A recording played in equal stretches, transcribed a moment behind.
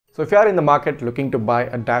So if you are in the market looking to buy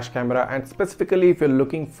a dash camera, and specifically if you're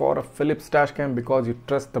looking for a Philips dash cam because you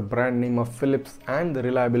trust the brand name of Philips and the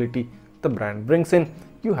reliability the brand brings in,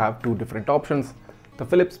 you have two different options: the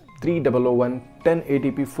Philips 3001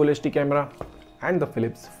 1080p Full HD camera and the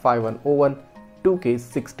Philips 5101 2K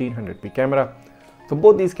 1600p camera. So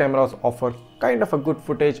both these cameras offer kind of a good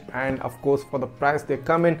footage, and of course for the price they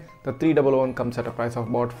come in, the 3001 comes at a price of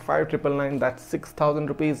about 5,999, that's 6,000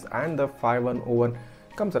 rupees, and the 5101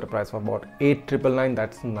 comes at a price of about 8,999,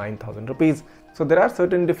 that's 9,000 rupees. So there are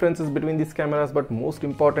certain differences between these cameras, but most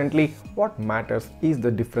importantly what matters is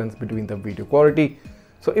the difference between the video quality.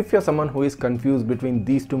 So if you're someone who is confused between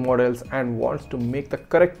these two models and wants to make the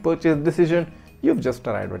correct purchase decision, you've just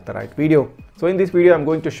arrived at the right video. So in this video I'm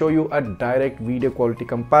going to show you a direct video quality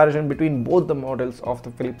comparison between both the models of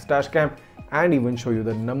the Philips Dashcam, and even show you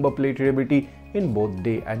the number plate readability in both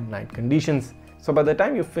day and night conditions. So by the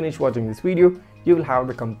time you finish watching this video, you will have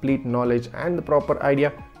the complete knowledge and the proper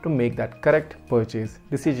idea to make that correct purchase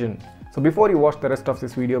decision. So before you watch the rest of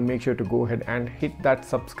this video, make sure to go ahead and hit that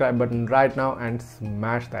subscribe button right now and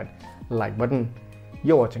smash that like button.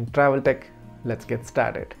 You're watching Travel Tech. Let's get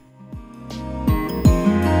started.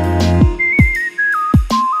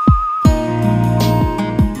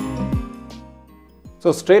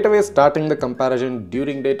 So straight away starting the comparison,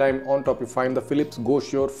 during daytime on top you find the Philips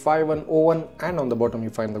GoSure 5101 and on the bottom you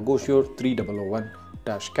find the GoSure 3001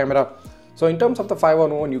 dash camera. So in terms of the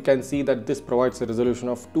 5101, you can see that this provides a resolution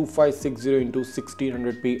of 2560 into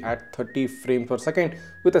 1600p at 30 frames per second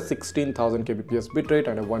with a 16,000 kbps bitrate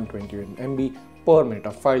and a 128 MB per minute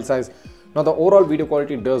of file size. Now the overall video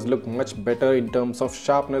quality does look much better in terms of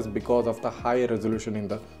sharpness because of the higher resolution in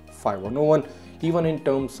the 5101. Even in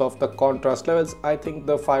terms of the contrast levels, I think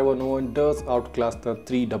the 5101 does outclass the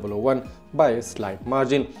 3001 by a slight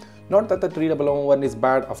margin. Not that the 3001 is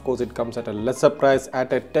bad, of course it comes at a lesser price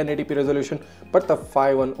at a 1080p resolution, but the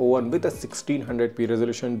 5101 with a 1600p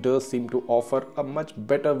resolution does seem to offer a much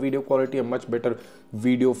better video quality, a much better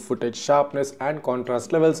video footage sharpness and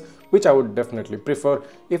contrast levels, which I would definitely prefer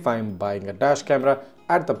if I am buying a dash camera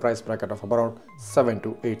at the price bracket of around 7,000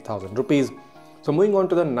 to 8,000 rupees. So moving on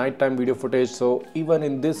to the nighttime video footage, so even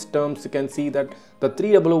in these terms you can see that the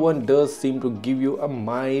 3001 does seem to give you a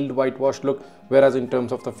mild whitewash look, whereas in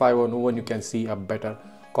terms of the 5101 you can see a better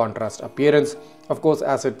contrast appearance. Of course,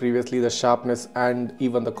 as said previously, the sharpness and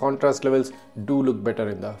even the contrast levels do look better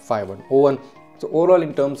in the 5101. So overall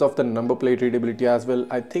in terms of the number plate readability as well,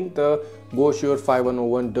 I think the GoSure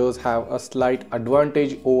 5101 does have a slight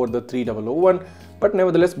advantage over the 3001. But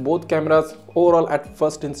nevertheless, both cameras overall at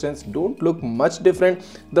first instance don't look much different.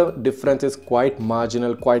 The difference is quite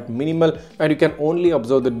marginal, quite minimal, and you can only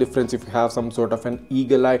observe the difference if you have some sort of an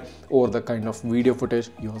eagle eye over the kind of video footage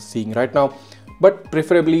you're seeing right now. But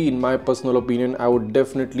preferably, in my personal opinion, I would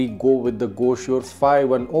definitely go with the GoSure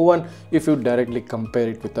 5101 if you directly compare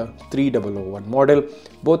it with the 3001 model.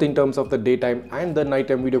 Both in terms of the daytime and the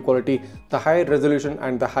nighttime video quality, the higher resolution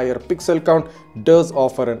and the higher pixel count does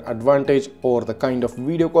offer an advantage over the kind of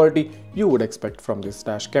video quality you would expect from this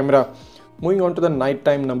dash camera. Moving on to the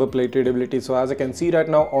nighttime number plate readability, so as I can see right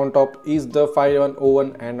now, on top is the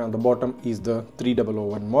 5101 and on the bottom is the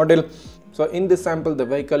 3001 model. So in this sample, the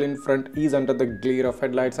vehicle in front is under the glare of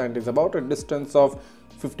headlights and is about a distance of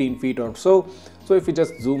 15 feet or so. So if you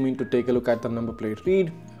just zoom in to take a look at the number plate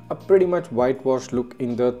read, a pretty much whitewashed look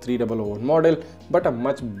in the 3001 model, but a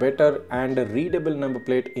much better and a readable number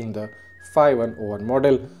plate in the 5101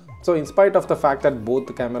 model. So in spite of the fact that both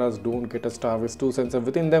the cameras don't get a StarVis 2 sensor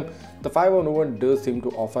within them, the 5101 does seem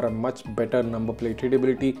to offer a much better number plate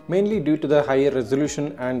readability, mainly due to the higher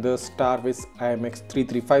resolution and the StarVis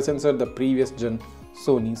IMX335 sensor, the previous gen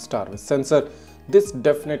Sony StarVis sensor. This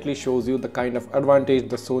definitely shows you the kind of advantage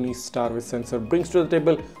the Sony StarVis sensor brings to the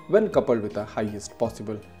table when coupled with the highest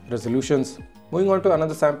possible resolutions. Moving on to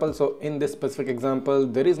another sample, so in this specific example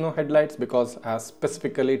there is no headlights because I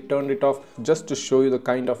specifically turned it off just to show you the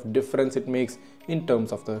kind of difference it makes in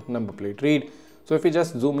terms of the number plate read. So if you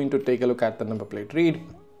just zoom in to take a look at the number plate read,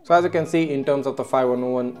 so as you can see in terms of the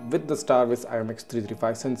 5101 with the StarVis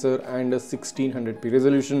IMX335 sensor and a 1600p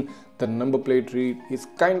resolution, the number plate read is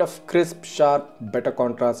kind of crisp, sharp, better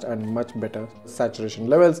contrast and much better saturation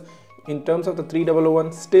levels. In terms of the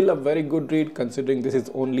 3001, still a very good read considering this is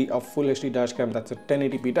only a full HD dashcam, that's a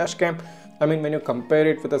 1080p dashcam. I mean, when you compare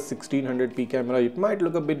it with a 1600p camera, it might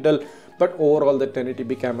look a bit dull, but overall the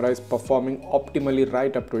 1080p camera is performing optimally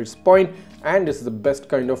right up to its point, and this is the best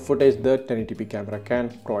kind of footage the 1080p camera can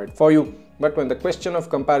provide for you. But when the question of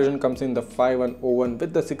comparison comes in, the 5101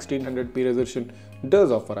 with the 1600p resolution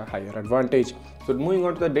does offer a higher advantage. So moving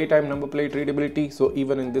on to the daytime number plate readability. So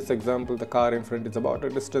even in this example, the car in front is about a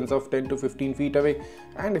distance of 10 to 15 feet away,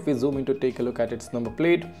 and if we zoom in to take a look at its number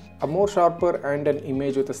plate, a more sharper and an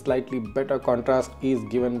image with a slightly better contrast is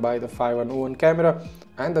given by the 5101 camera,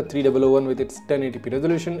 and the 3001 with its 1080p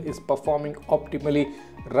resolution is performing optimally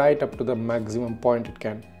right up to the maximum point it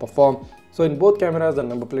can perform. So in both cameras, the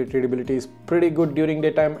number plate readability is pretty good during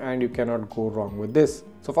daytime, and you cannot go wrong with this.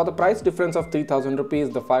 So for the price difference of 3000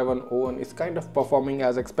 rupees, the 5101 is kind of performing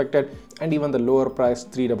as expected, and even the lower price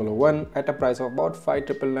 3001 at a price of about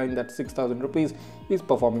 5999, that's 6000 rupees, is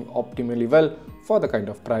performing optimally well for the kind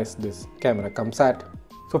of price this camera comes at.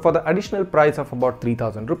 So for the additional price of about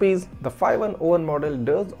 3000 rupees, the 5101 model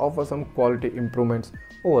does offer some quality improvements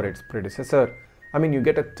over its predecessor. I mean, you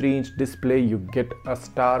get a 3-inch display, you get a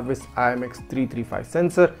Starvis IMX335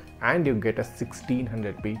 sensor, and you get a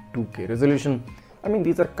 1600p 2K resolution. I mean,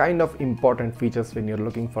 these are kind of important features when you're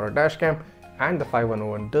looking for a dash cam, and the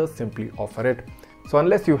 5101 does simply offer it. So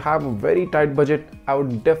unless you have a very tight budget, I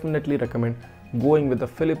would definitely recommend going with the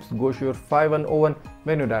Philips GoSure 5101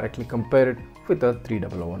 when you directly compare it with the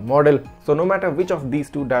 3001 model. So no matter which of these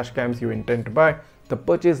two dash cams you intend to buy, the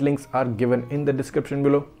purchase links are given in the description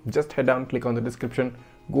below. Just head down, click on the description,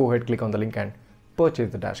 go ahead, click on the link and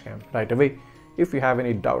purchase the dashcam right away. If you have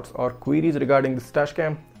any doubts or queries regarding this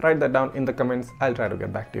dashcam, write that down in the comments. I'll try to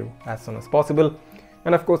get back to you as soon as possible.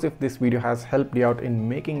 And of course, if this video has helped you out in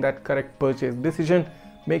making that correct purchase decision,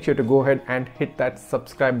 make sure to go ahead and hit that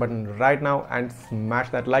subscribe button right now and smash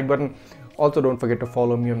that like button. Also, don't forget to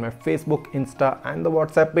follow me on my Facebook, Insta and the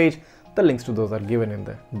WhatsApp page. The links to those are given in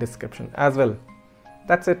the description as well.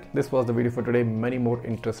 That's it. This was the video for today. Many more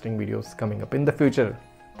interesting videos coming up in the future.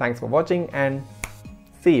 Thanks for watching and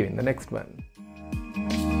see you in the next one.